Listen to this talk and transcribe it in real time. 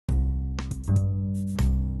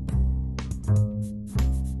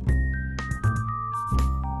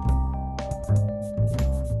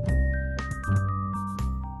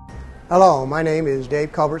Hello, my name is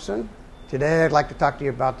Dave Culbertson. Today I'd like to talk to you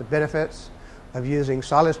about the benefits of using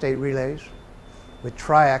solid-state relays with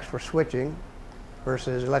TRIACS for switching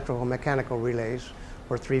versus electro-mechanical relays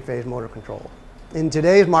for three-phase motor control. In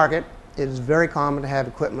today's market, it is very common to have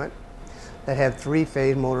equipment that have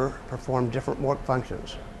three-phase motor perform different work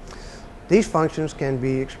functions. These functions can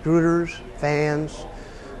be extruders, fans,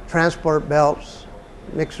 transport belts,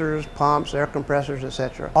 mixers, pumps, air compressors,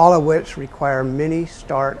 etc., all of which require many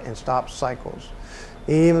start and stop cycles,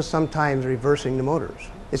 even sometimes reversing the motors.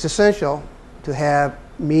 It's essential to have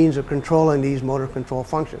means of controlling these motor control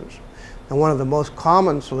functions. And one of the most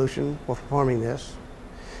common solutions for performing this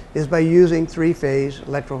is by using three-phase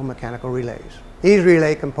electromechanical relays. These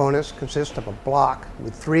relay components consist of a block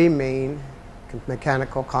with three main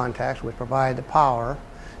mechanical contacts which provide the power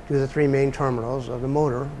to the three main terminals of the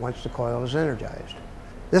motor once the coil is energized.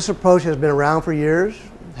 This approach has been around for years.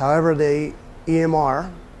 However, the EMR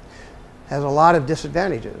has a lot of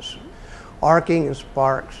disadvantages. Arcing and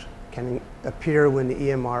sparks can appear when the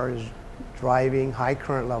EMR is driving high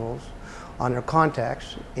current levels on their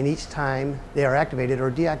contacts, and each time they are activated or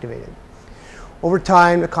deactivated. Over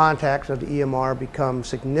time, the contacts of the EMR become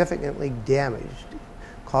significantly damaged,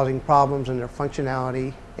 causing problems in their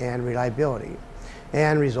functionality and reliability,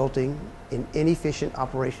 and resulting in inefficient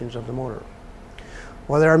operations of the motor.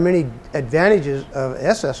 While there are many advantages of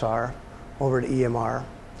SSR over the EMR,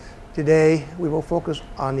 today we will focus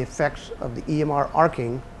on the effects of the EMR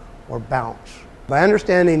arcing or bounce. By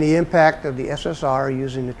understanding the impact of the SSR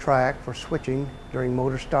using the TRIACS for switching during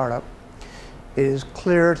motor startup, it is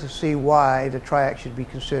clear to see why the TRIACS should be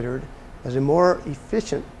considered as a more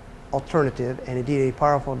efficient alternative and indeed a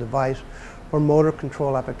powerful device for motor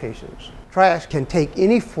control applications. TRIACS can take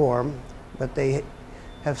any form, but they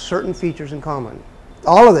have certain features in common.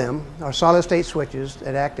 All of them are solid-state switches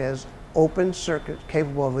that act as open circuits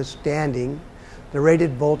capable of withstanding the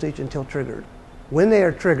rated voltage until triggered. When they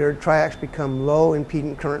are triggered, TRIACS become low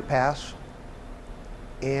impedance current paths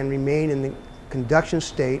and remain in the conduction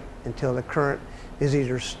state until the current is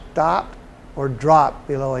either stopped or dropped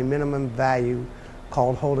below a minimum value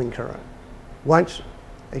called holding current. Once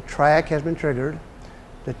a TRIACS has been triggered,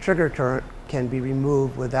 the trigger current can be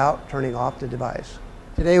removed without turning off the device.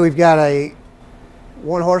 Today we've got a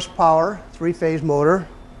 1 horsepower, three-phase motor.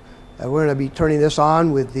 We're going to be turning this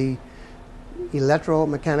on with the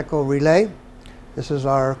electromechanical relay. This is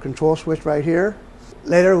our control switch right here.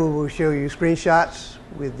 Later we will show you screenshots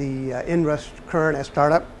with the inrush current at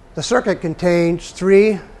startup. The circuit contains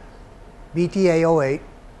three BTA08-600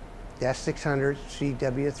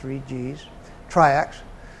 CW3Gs TRIACS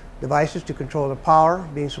devices to control the power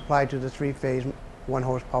being supplied to the three-phase 1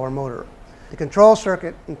 horsepower motor. The control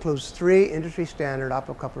circuit includes three industry-standard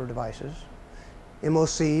optocoupler devices,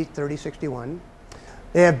 MOC 3061.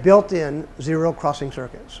 They have built-in zero crossing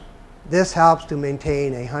circuits. This helps to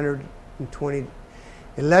maintain a 120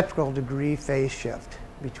 electrical degree phase shift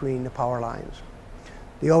between the power lines.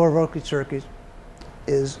 The overvoltage circuit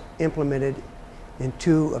is implemented in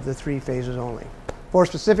 2 of the 3 phases only. For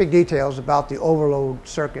specific details about the overload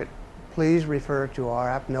circuit, please refer to our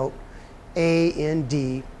app note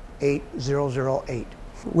AND 8008.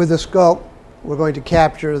 With the scope, we're going to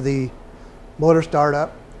capture the motor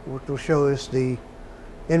startup, which will show us the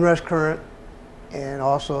inrush current and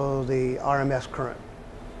also the RMS current.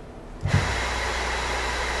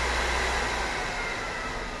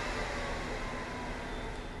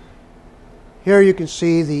 Here you can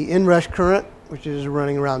see the inrush current, which is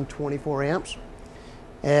running around 24 amps.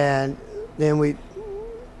 And then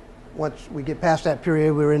once we get past that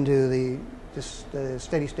period, we're into the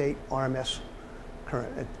steady state RMS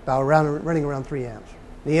current, running around 3 amps.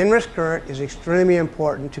 The inrush current is extremely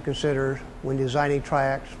important to consider when designing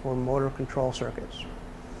TRIACS for motor control circuits.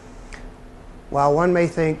 While one may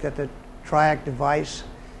think that the TRIACS device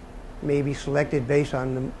may be selected based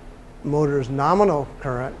on the motor's nominal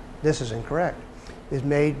current, this is incorrect. It's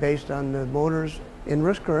made based on the motor's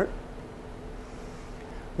inrush current,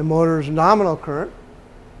 the motor's nominal current,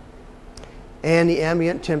 and the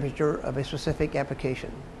ambient temperature of a specific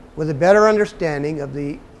application. With a better understanding of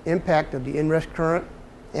the impact of the inrush current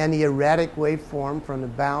and the erratic waveform from the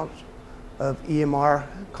bounce of EMR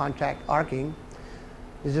contact arcing,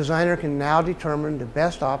 the designer can now determine the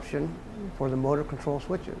best option for the motor control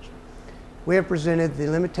switches. We have presented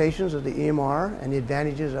the limitations of the EMR and the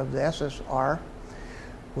advantages of the SSR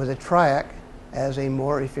with a TRIACS as a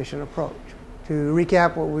more efficient approach. To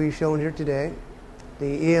recap what we've shown here today, the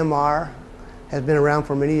EMR has been around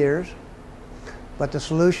for many years, but the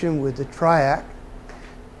solution with the TRIACS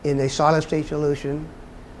in a solid-state solution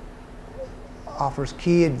offers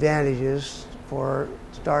key advantages for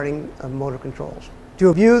starting of motor controls.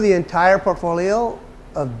 To view the entire portfolio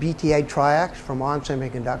of BTA TRIACS from ON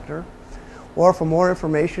Semiconductor, or for more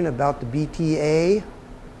information about the BTA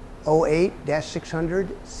 08-600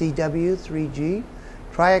 CW3G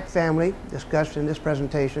TRIAC family discussed in this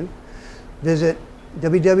presentation, visit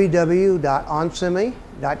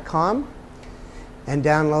www.onsemi.com and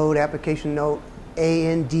download application note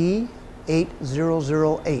AND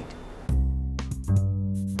 8008.